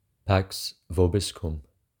Pax vobiscum.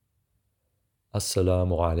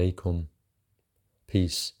 Assalamu alaikum.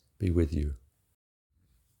 Peace be with you.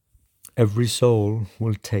 Every soul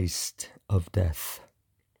will taste of death,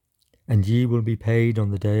 and ye will be paid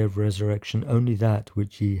on the day of resurrection only that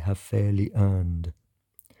which ye have fairly earned.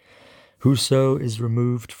 Whoso is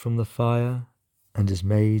removed from the fire and is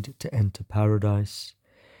made to enter paradise,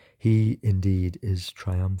 he indeed is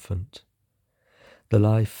triumphant. The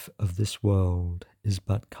life of this world is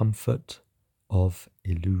but comfort of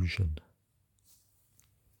illusion.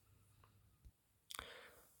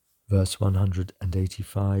 Verse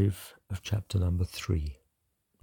 185 of chapter number 3.